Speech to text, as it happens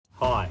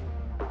Hi,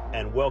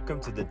 and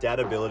welcome to the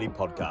Dadability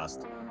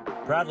Podcast,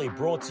 proudly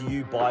brought to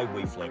you by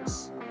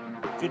WeFlex,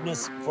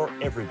 fitness for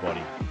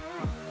everybody.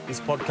 This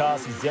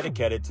podcast is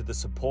dedicated to the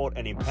support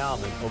and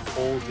empowerment of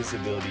all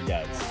disability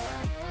dads,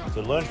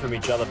 to learn from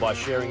each other by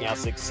sharing our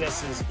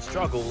successes,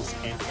 struggles,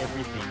 and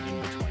everything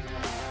in between.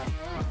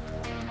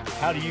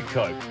 How do you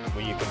cope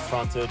when you're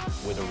confronted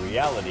with a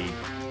reality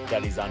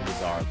that is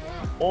undesirable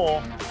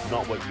or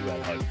not what you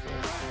had hoped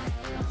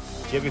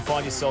for? Do you ever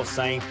find yourself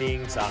saying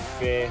things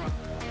unfair,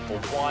 or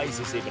why is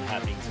this even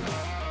happening to me?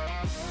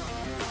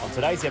 On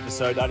today's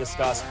episode, I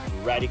discuss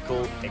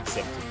radical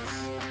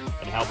acceptance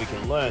and how we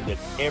can learn that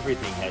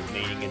everything has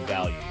meaning and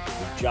value.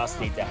 We just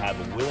need to have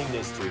a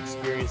willingness to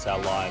experience our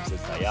lives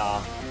as they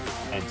are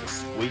and to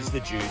squeeze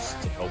the juice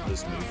to help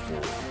us move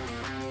forward.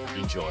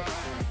 Enjoy.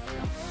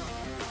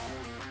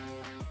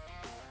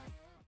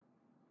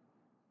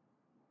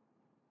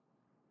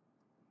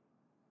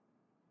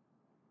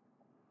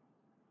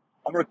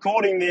 I'm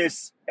recording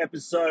this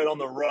episode on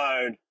the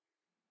road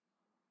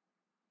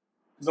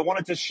because I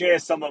wanted to share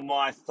some of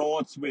my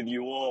thoughts with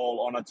you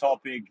all on a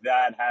topic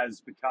that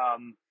has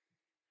become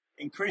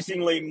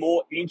increasingly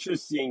more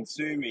interesting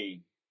to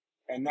me.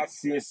 And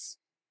that's this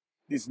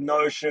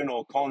notion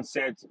or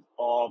concept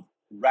of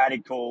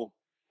radical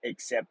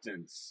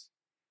acceptance.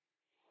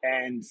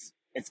 And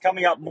it's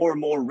coming up more and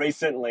more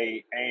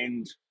recently.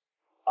 And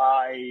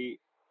I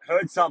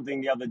heard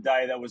something the other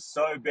day that was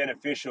so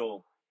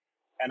beneficial,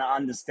 and I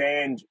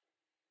understand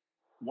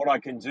what I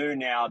can do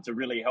now to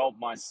really help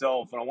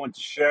myself. And I want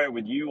to share it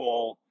with you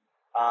all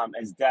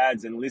as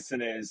dads and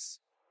listeners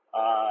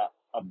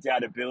of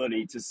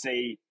Dadability to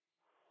see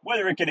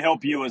whether it can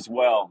help you as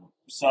well.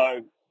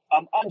 So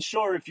I'm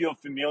unsure if you're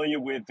familiar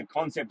with the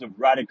concept of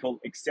radical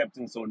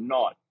acceptance or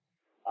not.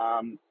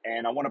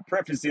 And I want to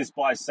preface this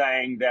by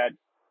saying that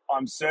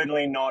I'm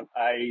certainly not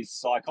a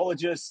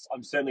psychologist.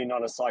 I'm certainly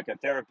not a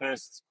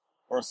psychotherapist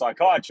or a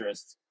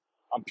psychiatrist.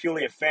 I'm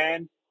purely a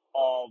fan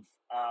of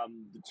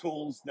the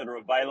tools that are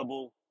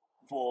available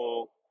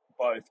for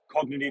both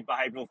cognitive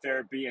behavioral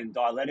therapy and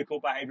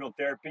dialectical behavioral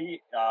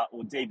therapy,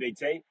 or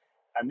DBT.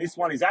 And this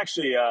one is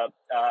actually a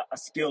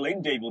skill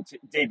in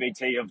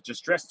DBT of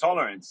distress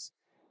tolerance,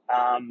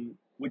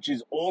 which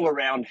is all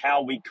around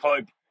how we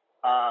cope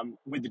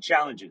with the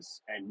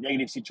challenges and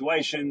negative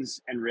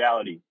situations and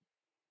reality.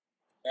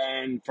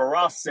 And for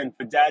us and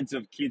for dads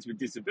of kids with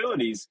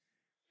disabilities,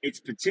 it's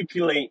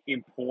particularly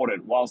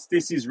important. Whilst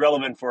this is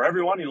relevant for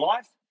everyone in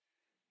life,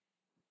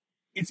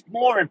 it's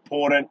more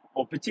important,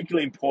 or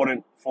particularly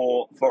important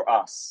for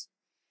us.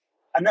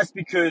 And that's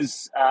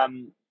because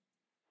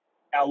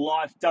our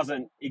life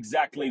doesn't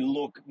exactly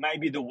look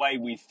maybe the way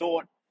we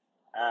thought,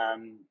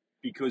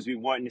 because we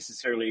weren't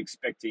necessarily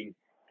expecting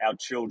our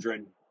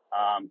children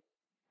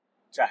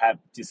to have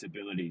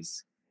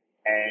disabilities.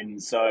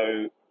 And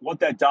so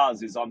what that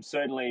does is I'm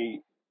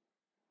certainly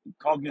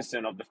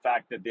cognizant of the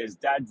fact that there's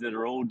dads that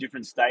are all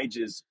different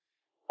stages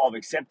of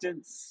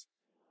acceptance,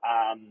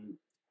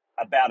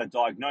 about a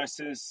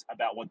diagnosis,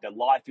 about what their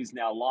life is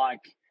now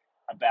like,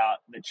 about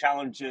the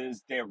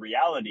challenges, their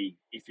reality,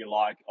 if you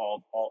like,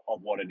 of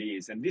what it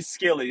is. And this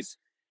skill is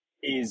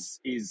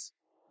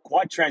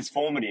quite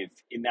transformative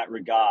in that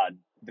regard,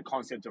 the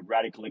concept of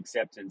radical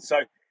acceptance.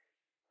 So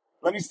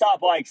let me start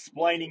by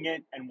explaining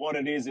it and what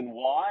it is and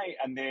why,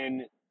 and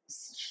then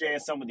share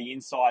some of the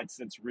insights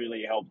that's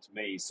really helped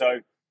me.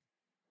 So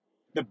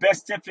the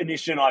best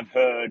definition I've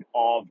heard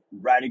of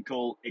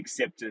radical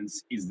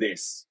acceptance is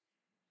this: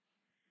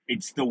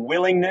 it's the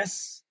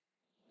willingness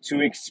to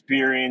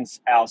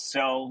experience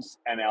ourselves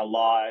and our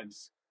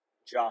lives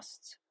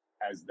just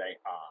as they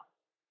are.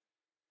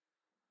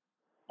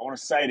 I want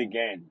to say it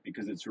again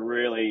because it's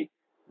really,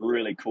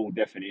 really cool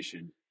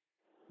definition.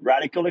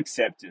 Radical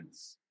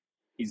acceptance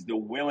is the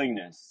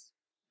willingness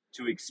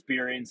to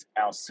experience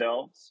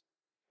ourselves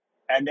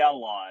and our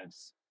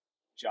lives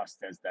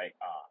just as they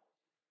are.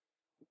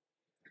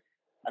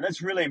 And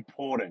that's really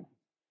important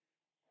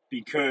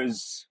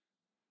because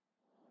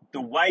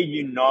the way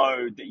you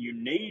know that you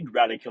need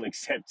radical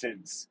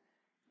acceptance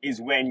is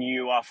when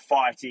you are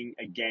fighting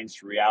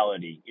against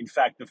reality. In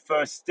fact, the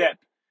first step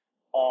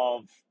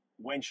of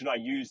when should I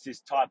use this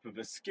type of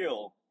a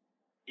skill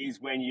is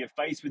when you're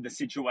faced with a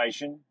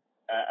situation,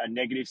 a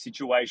negative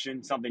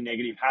situation, something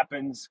negative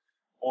happens,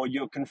 or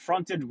you're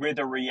confronted with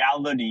a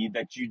reality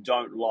that you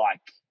don't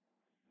like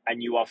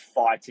and you are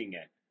fighting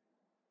it.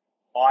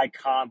 I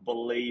can't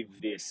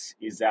believe this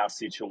is our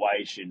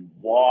situation.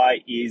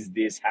 Why is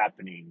this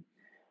happening?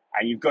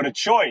 And you've got a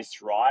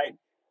choice, right?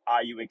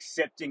 Are you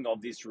accepting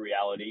of this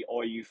reality,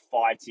 or are you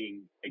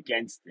fighting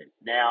against it?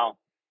 Now,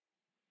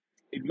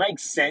 it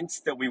makes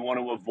sense that we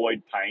want to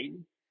avoid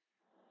pain.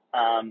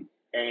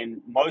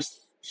 And most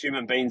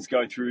human beings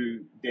go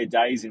through their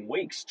days and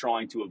weeks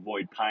trying to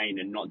avoid pain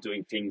and not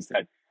doing things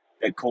that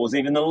cause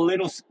even the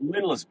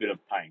littlest bit of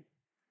pain.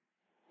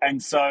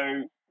 And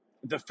so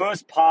the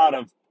first part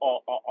of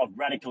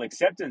radical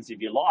acceptance,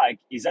 if you like,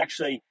 is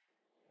actually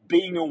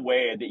being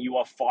aware that you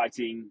are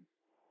fighting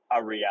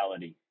a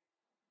reality.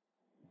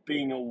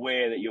 Being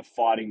aware that you're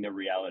fighting the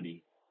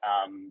reality.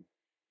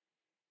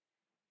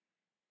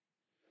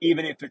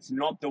 even if it's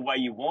not the way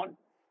you want,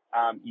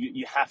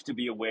 you have to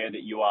be aware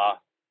that you are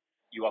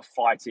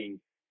fighting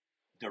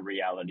the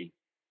reality.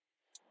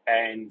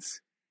 And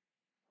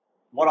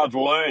what I've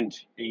learned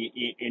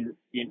in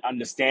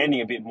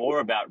understanding a bit more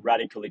about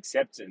radical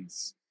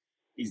acceptance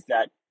is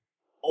that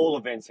all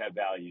events have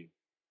value.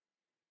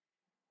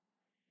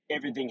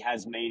 Everything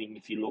has meaning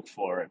if you look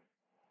for it.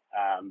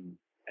 And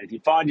if you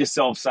find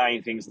yourself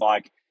saying things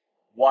like,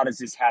 why does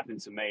this happen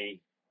to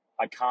me?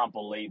 I can't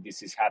believe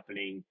this is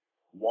happening.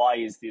 Why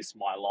is this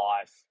my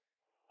life?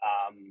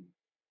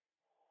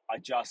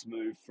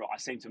 I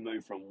seem to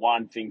move from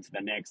one thing to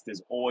the next.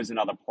 There's always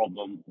another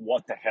problem.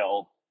 What the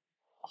hell?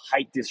 I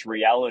hate this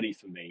reality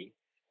for me.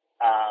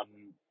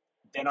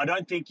 Then I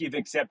don't think you've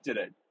accepted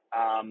it.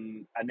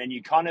 And then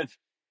you kind of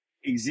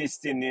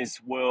exist in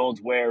this world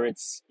where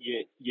it's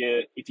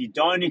if you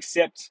don't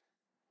accept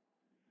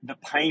the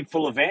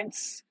painful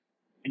events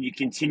and you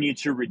continue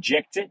to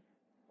reject it,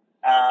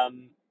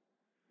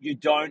 you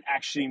don't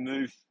actually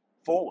move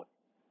forward.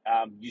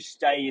 You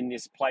stay in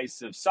this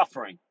place of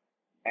suffering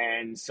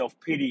and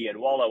self-pity and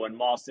wallow, and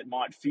whilst it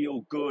might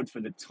feel good for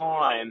the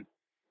time,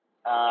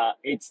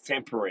 it's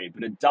temporary,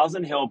 but it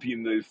doesn't help you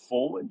move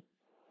forward.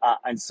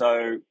 And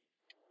so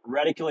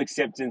radical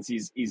acceptance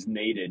is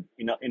needed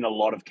in a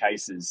lot of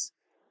cases.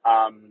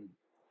 And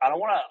I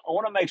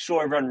want to make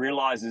sure everyone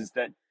realizes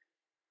that,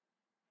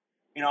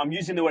 I'm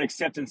using the word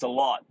acceptance a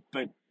lot,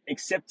 but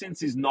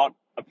acceptance is not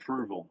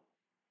approval.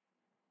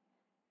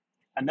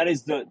 And that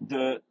is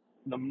the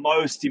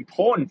most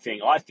important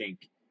thing, I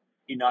think,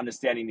 in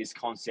understanding this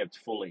concept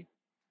fully.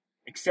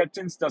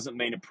 Acceptance doesn't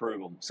mean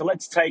approval. So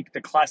let's take the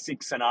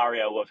classic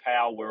scenario of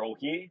how we're all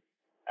here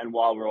and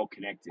why we're all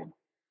connected.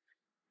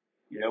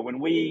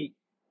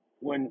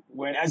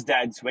 When as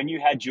dads, when you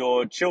had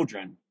your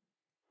children,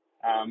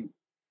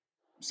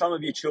 some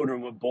of your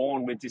children were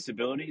born with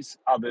disabilities,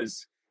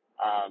 others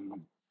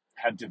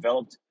have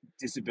developed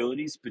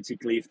disabilities,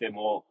 particularly if they're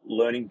more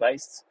learning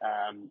based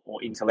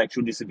or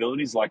intellectual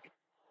disabilities, like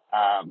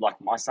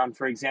my son,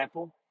 for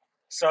example.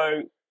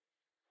 So,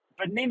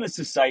 but needless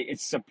to say,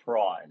 it's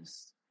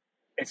surprise.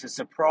 It's a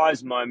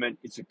surprise moment.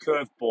 It's a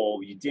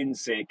curveball. You didn't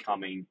see it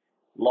coming.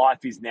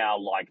 Life is now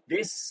like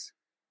this,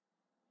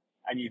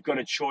 and you've got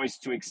a choice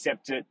to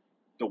accept it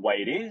the way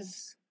it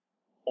is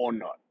or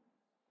not.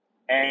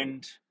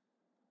 And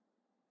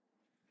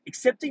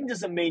accepting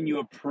doesn't mean you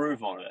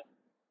approve on it.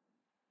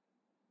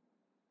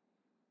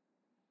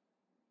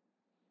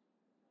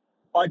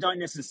 I don't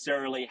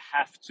necessarily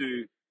have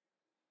to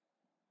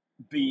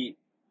be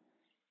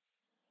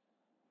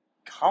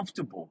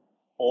comfortable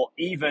or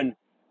even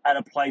at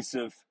a place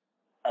of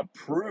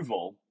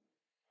approval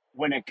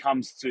when it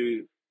comes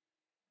to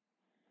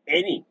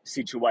any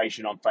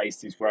situation I'm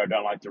faced with where I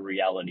don't like the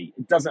reality.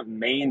 It doesn't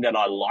mean that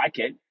I like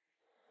it.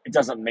 It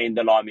doesn't mean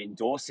that I'm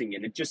endorsing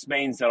it. It just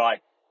means that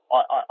I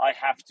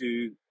have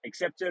to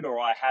accept it, or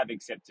I have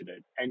accepted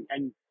it.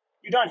 And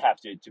you don't have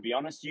to be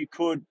honest. You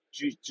could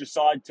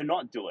decide to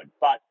not do it.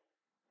 But,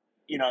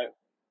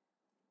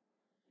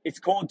 it's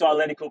called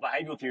dialectical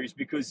behavioral theories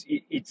because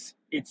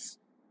it's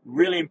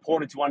really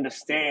important to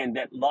understand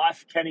that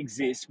life can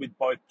exist with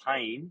both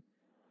pain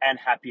and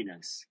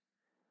happiness.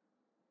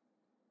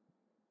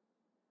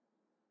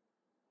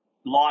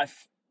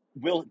 Life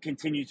will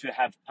continue to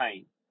have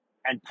pain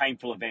and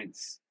painful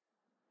events,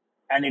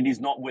 and it is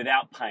not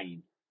without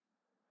pain,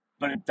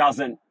 but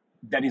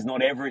that is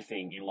not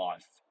everything in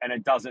life. And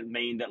it doesn't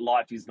mean that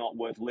life is not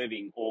worth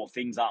living or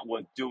things aren't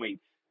worth doing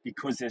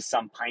because there's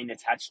some pain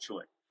attached to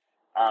it.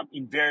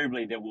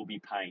 Invariably, there will be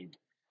pain.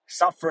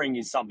 Suffering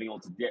is something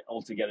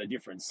altogether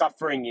different.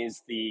 Suffering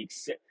is the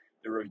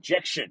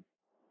rejection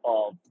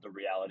of the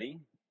reality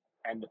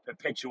and the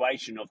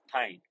perpetuation of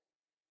pain.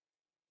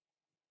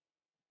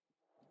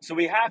 So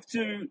we have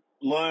to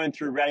learn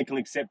through radical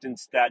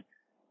acceptance that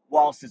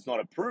whilst it's not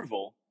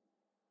approval,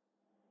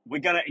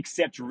 we're going to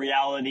accept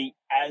reality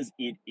as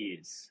it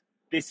is.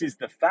 This is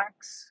the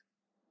facts.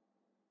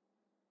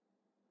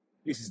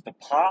 This is the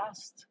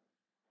past.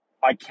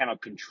 I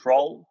cannot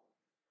control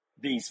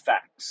these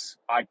facts.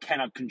 I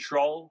cannot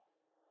control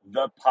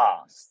the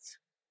past.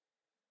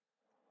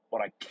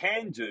 What I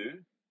can do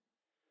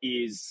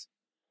is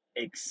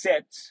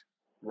accept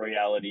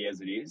reality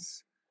as it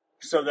is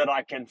so that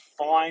I can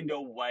find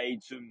a way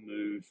to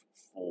move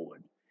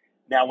forward.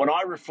 Now, when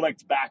I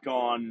reflect back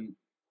on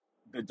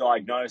the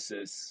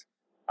diagnosis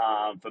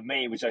for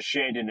me, which I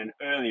shared in an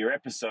earlier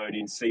episode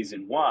in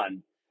season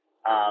 1,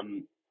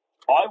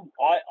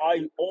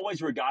 I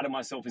always regarded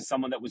myself as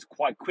someone that was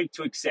quite quick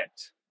to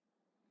accept.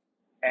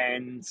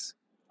 And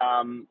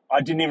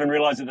I didn't even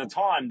realize at the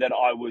time that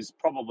I was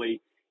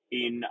probably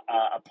in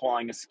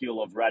applying a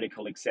skill of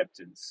radical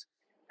acceptance.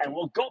 And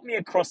what got me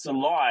across the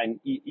line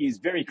is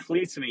very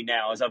clear to me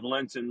now as I've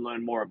learned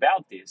more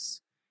about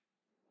this.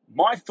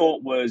 My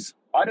thought was,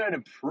 I don't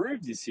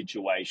approve this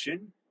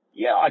situation.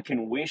 Yeah, I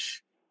can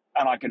wish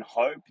and I can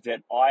hope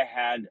that I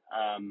had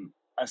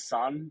a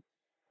son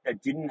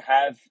that didn't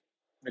have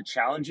the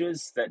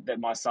challenges that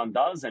my son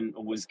does and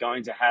was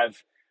going to have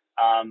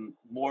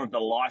more of the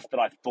life that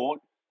I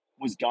thought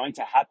was going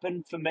to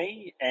happen for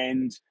me,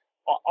 and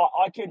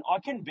I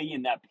can be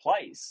in that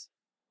place.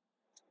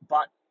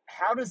 But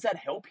how does that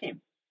help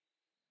him?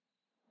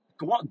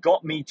 What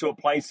got me to a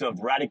place of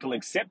radical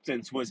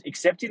acceptance was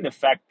accepting the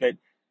fact that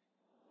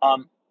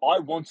I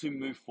want to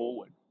move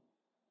forward,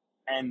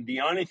 and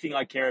the only thing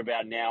I care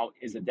about now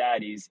as a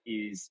dad is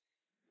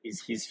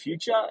his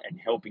future and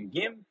helping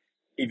him,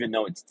 even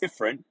though it's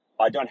different.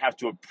 I don't have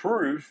to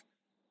approve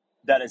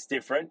that it's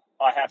different.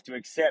 I have to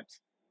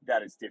accept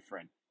that it's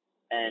different,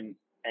 and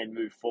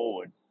move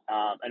forward.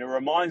 And it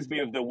reminds me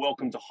of the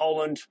 "Welcome to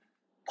Holland"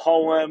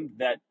 poem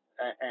that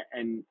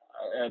and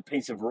a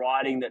piece of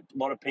writing that a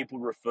lot of people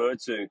refer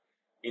to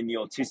in the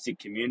autistic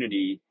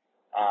community,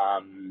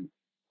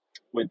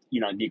 with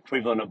the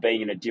equivalent of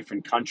being in a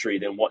different country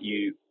than what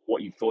you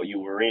thought you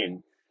were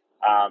in.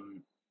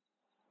 Um,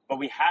 but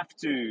we have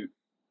to,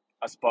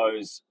 I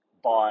suppose,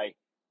 by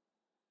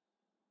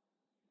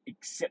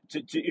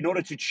in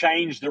order to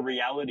change the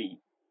reality,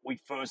 we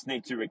first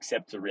need to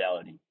accept the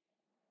reality.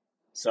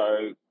 So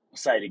I'll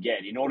say it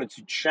again: in order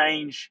to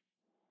change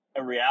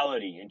a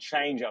reality and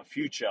change our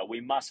future, we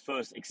must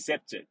first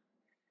accept it.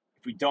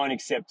 If we don't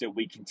accept it,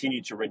 we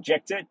continue to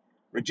reject it.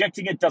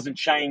 Rejecting it doesn't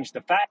change the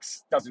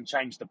facts, doesn't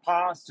change the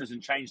past,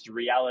 doesn't change the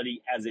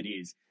reality as it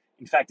is.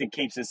 In fact, it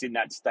keeps us in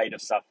that state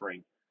of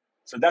suffering.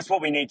 So that's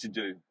what we need to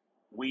do.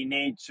 We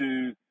need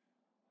to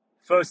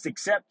first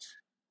accept,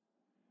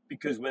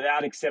 because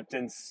without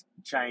acceptance,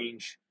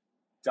 change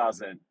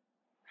doesn't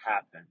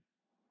happen.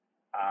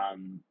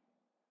 Um,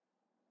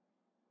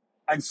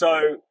 and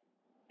so,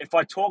 if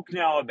I talk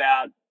now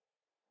about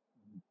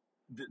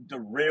the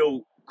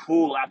real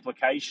cool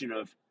application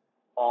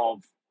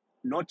of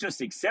not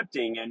just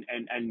accepting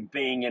and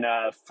being in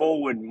a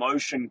forward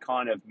motion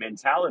kind of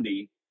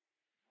mentality,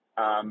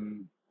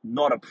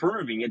 not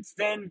approving, it's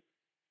then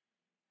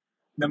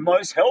the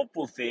most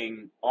helpful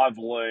thing I've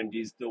learned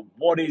is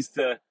what is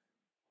the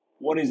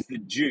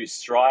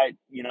juice, right?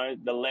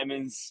 The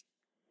lemons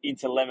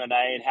into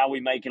lemonade, how we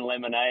making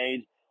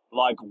lemonade.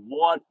 Like,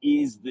 what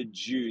is the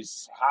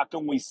juice? How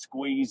can we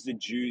squeeze the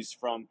juice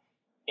from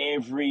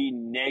every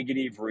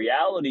negative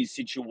reality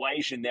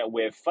situation that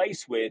we're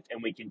faced with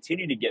and we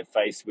continue to get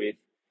faced with?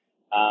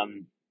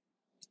 Um,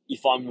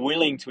 if I'm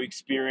willing to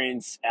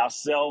experience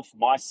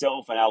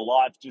myself, and our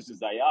life just as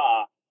they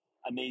are,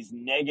 and these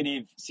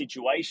negative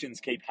situations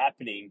keep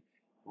happening,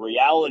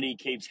 reality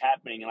keeps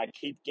happening, and I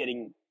keep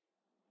getting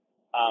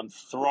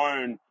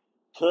thrown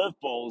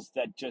curveballs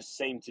that just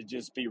seem to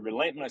just be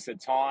relentless at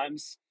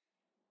times.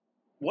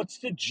 What's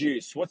the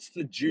juice? What's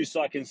the juice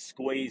I can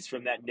squeeze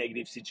from that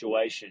negative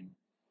situation?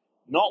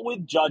 Not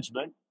with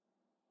judgment,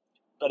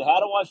 but how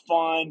do I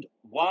find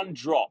one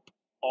drop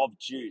of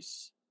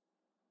juice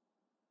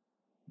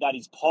that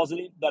is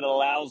positive, that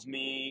allows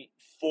me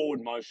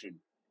forward motion,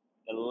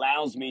 that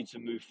allows me to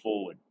move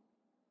forward?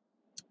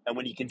 And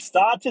when you can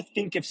start to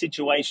think of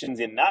situations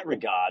in that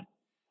regard,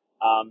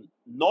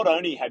 not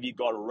only have you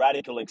got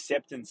radical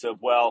acceptance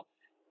of, well,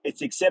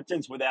 it's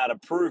acceptance without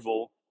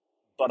approval,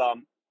 but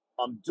I'm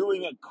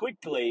doing it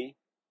quickly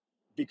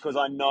because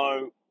I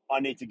know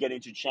I need to get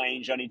into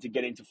change, I need to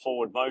get into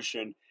forward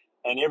motion,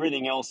 and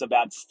everything else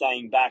about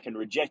staying back and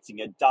rejecting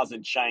it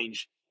doesn't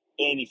change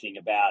anything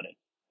about it,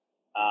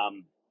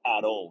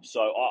 at all.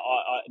 So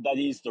that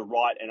is the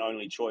right and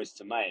only choice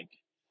to make,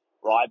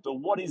 right? But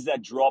what is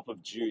that drop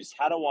of juice?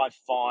 How do I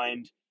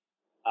find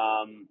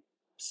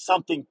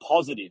something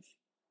positive,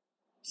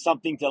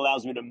 something that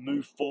allows me to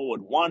move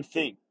forward? One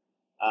thing.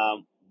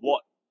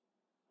 What?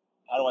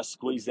 How do I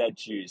squeeze that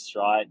juice,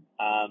 right?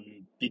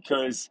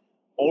 Because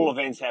all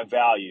events have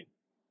value,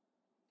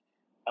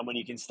 and when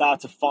you can start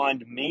to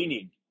find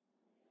meaning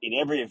in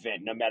every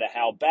event, no matter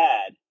how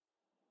bad,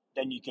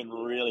 then you can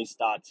really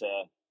start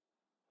to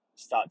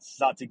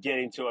get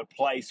into a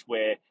place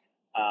where,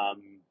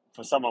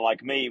 for someone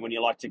like me, when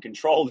you like to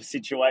control the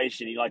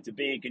situation, you like to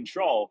be in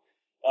control.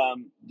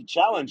 The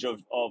challenge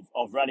of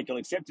radical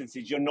acceptance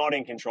is you're not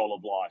in control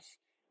of life.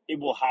 It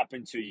will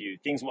happen to you.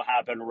 Things will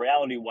happen.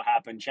 Reality will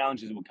happen.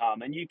 Challenges will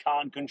come, and you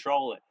can't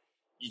control it.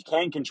 You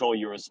can control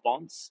your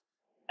response,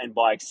 and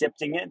by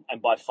accepting it,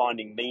 and by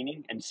finding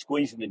meaning and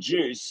squeezing the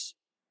juice,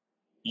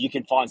 you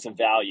can find some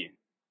value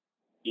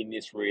in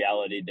this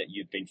reality that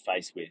you've been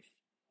faced with.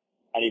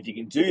 And if you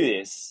can do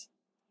this,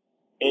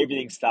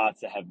 everything starts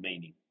to have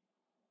meaning,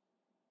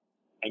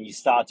 and you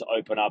start to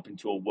open up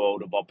into a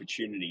world of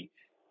opportunity.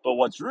 But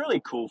what's really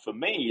cool for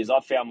me is I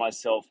found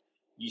myself,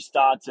 you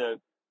start to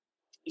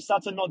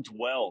not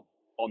dwell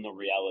on the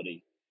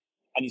reality,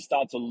 and you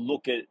start to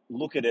look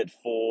at it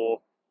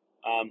for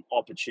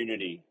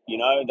opportunity.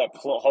 That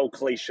whole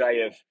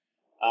cliche of,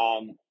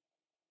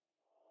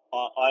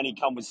 I only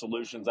come with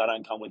solutions, I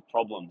don't come with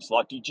problems.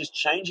 Like, you're just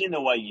changing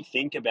the way you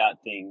think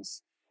about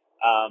things,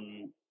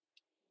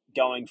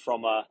 going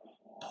from a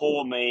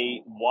poor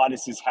me, why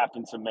does this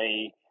happen to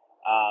me,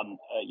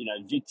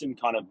 victim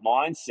kind of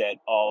mindset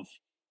of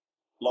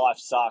life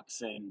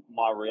sucks and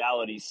my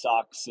reality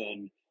sucks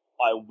and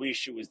I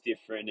wish it was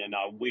different and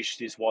I wish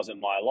this wasn't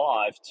my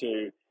life,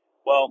 to,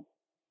 well,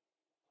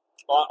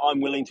 I'm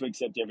willing to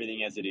accept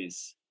everything as it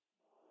is.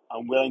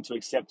 I'm willing to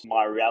accept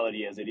my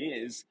reality as it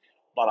is,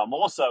 but I'm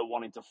also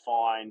wanting to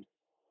find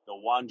the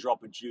one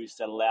drop of juice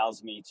that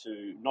allows me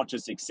to not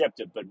just accept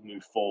it, but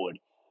move forward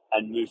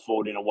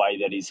in a way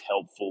that is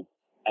helpful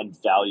and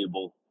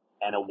valuable,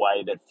 and a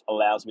way that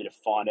allows me to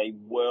find a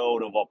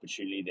world of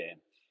opportunity there.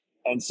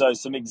 And so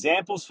some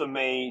examples for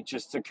me,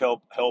 just to help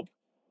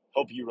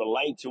you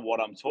relate to what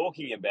I'm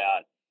talking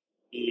about,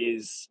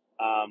 is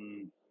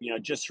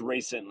just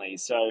recently.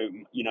 So,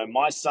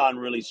 my son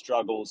really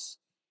struggles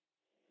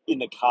in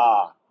the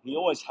car. He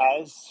always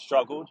has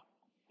struggled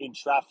in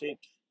traffic,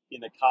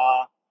 in the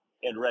car,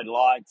 at red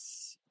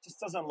lights. Just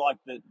doesn't like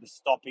the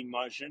stopping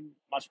motion,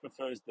 much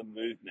prefers the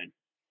movement.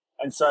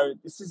 And so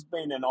this has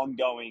been an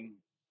ongoing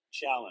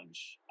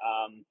challenge.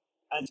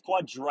 And it's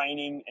quite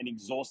draining and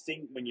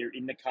exhausting when you're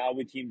in the car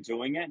with him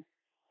doing it.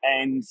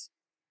 And,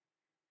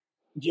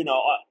 you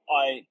know,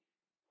 I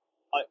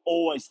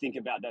always think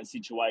about that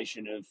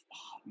situation of,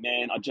 oh,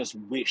 man, I just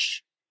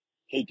wish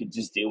he could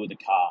just deal with the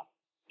car.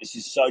 This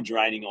is so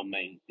draining on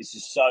me.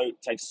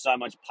 Takes so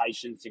much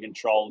patience to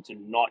control, to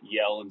not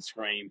yell and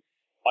scream.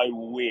 I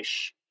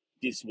wish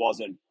this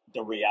wasn't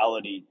the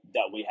reality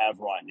that we have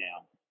right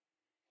now.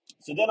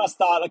 So then I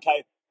start,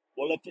 okay,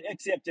 well, let's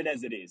accept it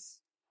as it is.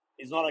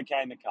 He's not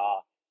okay in the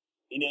car.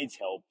 He needs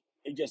help.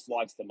 He just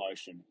likes the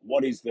motion.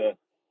 What's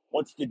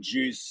the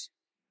juice?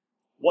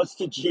 What's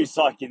the juice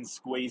I can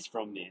squeeze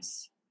from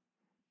this?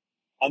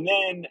 And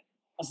then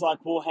I was like,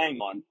 well, hang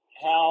on.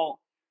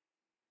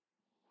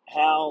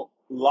 How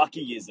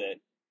lucky is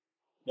it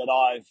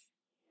that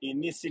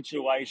in this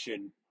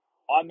situation,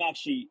 I'm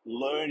actually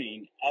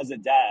learning as a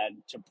dad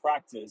to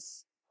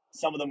practice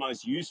some of the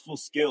most useful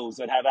skills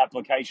that have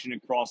application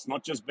across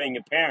not just being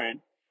a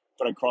parent,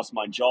 but across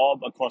my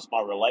job, across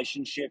my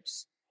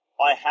relationships.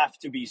 I have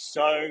to be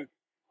so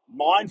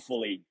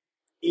mindfully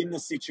in the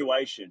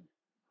situation.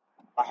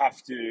 I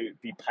have to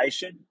be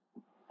patient.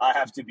 I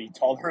have to be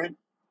tolerant.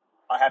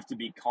 I have to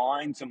be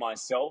kind to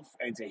myself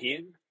and to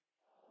him.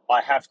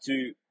 I have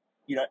to,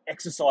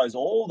 exercise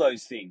all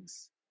those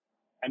things,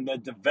 and the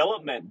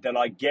development that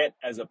I get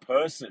as a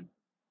person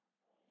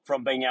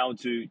from being able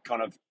to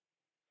kind of,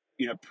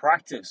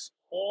 practice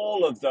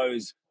all of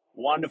those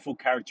wonderful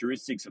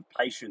characteristics of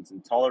patience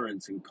and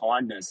tolerance and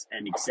kindness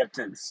and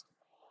acceptance,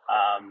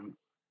 um,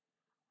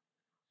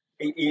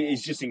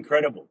 is just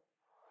incredible.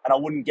 And I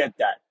wouldn't get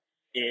that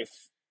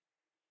if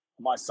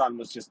my son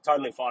was just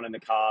totally fine in the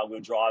car. We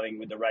were driving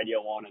with the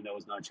radio on and there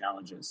was no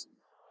challenges.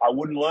 I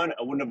wouldn't learn.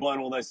 I wouldn't have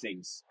learned all those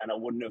things, and I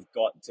wouldn't have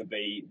got to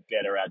be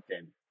better at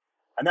them.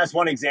 And that's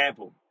one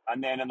example.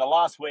 And then in the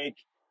last week,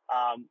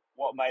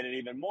 what made it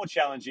even more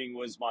challenging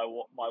was my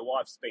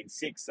wife's been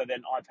sick. So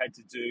then I've had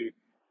to do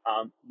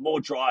more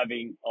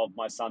driving of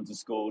my son to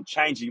school,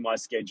 changing my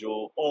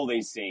schedule, all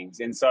these things.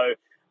 And so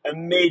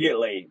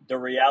immediately the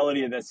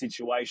reality of the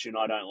situation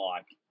I don't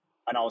like.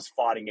 And I was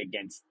fighting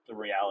against the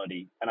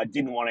reality. And I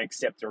didn't want to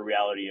accept the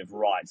reality of,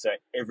 right, so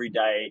every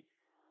day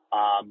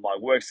my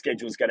work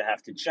schedule is going to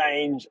have to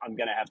change. I'm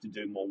going to have to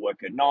do more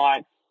work at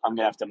night. I'm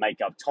going to have to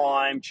make up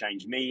time,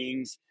 change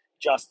meetings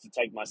just to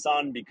take my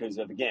son because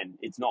again,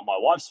 it's not my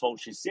wife's fault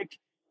she's sick.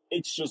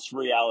 It's just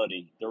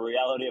reality, the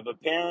reality of a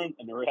parent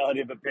and the reality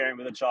of a parent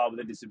with a child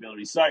with a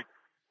disability. So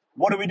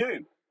what do we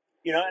do?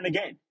 And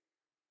again,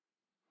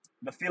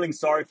 the feeling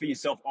sorry for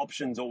yourself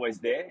option's always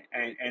there,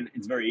 and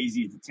it's very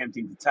easy, it's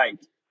tempting to take,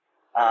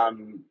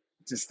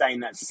 to stay in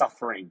that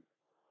suffering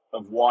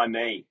of why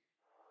me.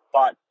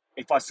 But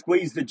if I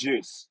squeeze the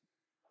juice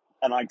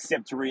and I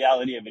accept the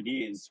reality of it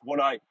is, what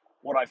I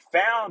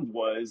found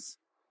was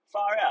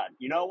far out.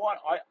 You know what?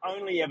 I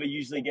only ever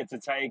usually get to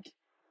take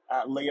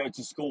Leo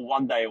to school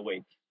 1 day a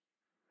week,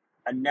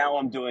 and now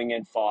I'm doing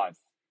it 5.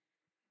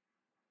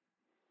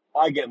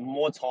 I get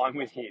more time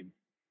with him.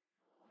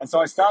 And so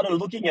I started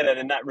looking at it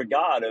in that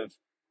regard of,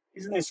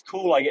 isn't this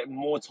cool? I get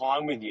more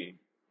time with you.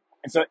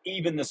 And so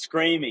even the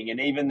screaming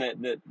and even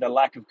the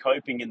lack of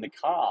coping in the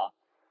car,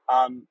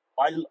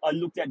 I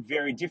looked at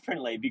very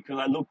differently, because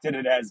I looked at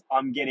it as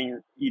I'm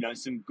getting,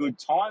 some good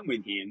time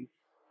with him.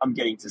 I'm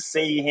getting to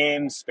see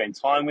him,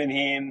 spend time with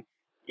him.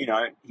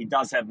 He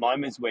does have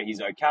moments where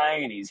he's okay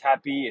and he's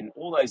happy and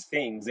all those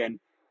things. And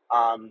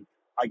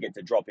I get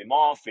to drop him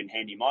off and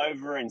hand him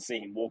over and see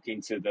him walk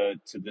into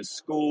the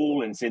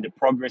school and see the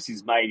progress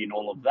he's made in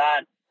all of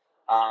that.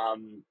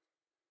 And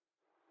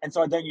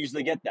so I don't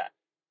usually get that.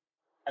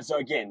 And so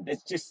again,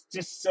 it's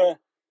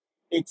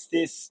it's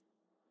this.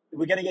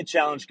 We're going to get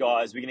challenged,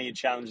 guys. We're going to get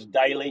challenged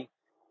daily,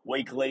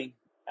 weekly.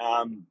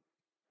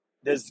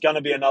 There's going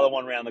to be another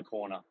one around the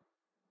corner.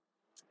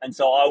 And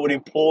so I would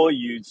implore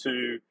you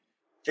to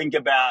think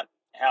about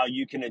how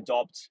you can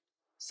adopt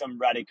some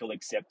radical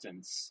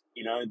acceptance,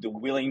 the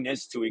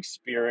willingness to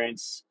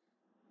experience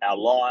our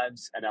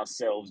lives and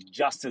ourselves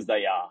just as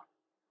they are.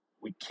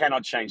 We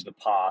cannot change the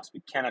past.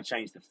 We cannot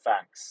change the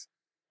facts.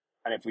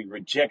 And if we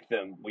reject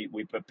them,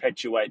 we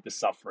perpetuate the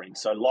suffering.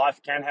 So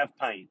life can have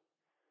pain,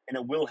 and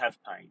it will have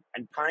pain.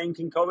 And pain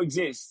can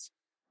coexist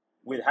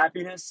with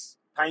happiness.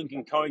 Pain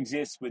can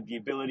coexist with the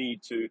ability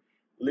to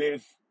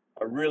live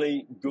a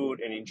really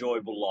good and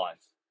enjoyable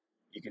life.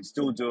 you can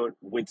still do it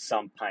with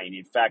some pain.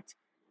 In fact,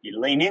 you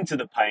lean into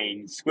the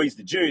pain, squeeze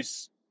the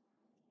juice.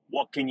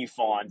 What can you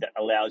find that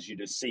allows you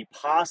to see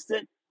past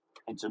it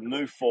and to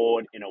move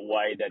forward in a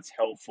way that's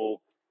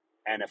helpful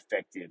and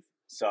effective?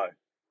 So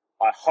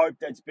I hope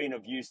that's been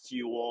of use to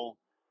you all.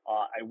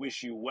 I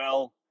wish you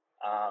well.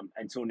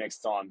 Until next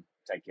time,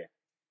 take care.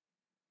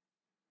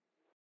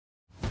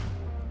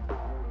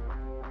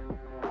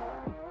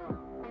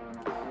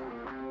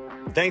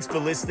 Thanks for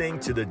listening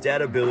to the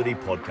Dadability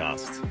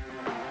Podcast.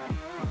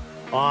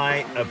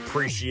 I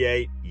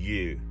appreciate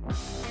you.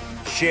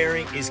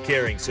 Sharing is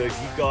caring. So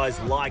if you guys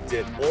liked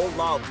it or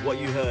loved what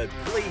you heard,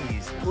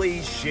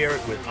 please share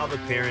it with other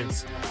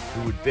parents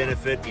who would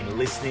benefit in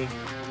listening.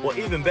 Or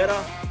even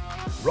better,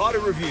 write a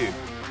review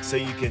so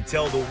you can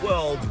tell the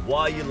world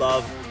why you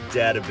love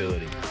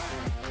Dadability.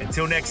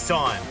 Until next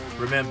time,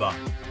 remember,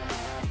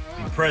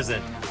 be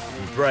present,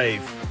 be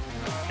brave,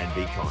 and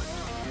be kind.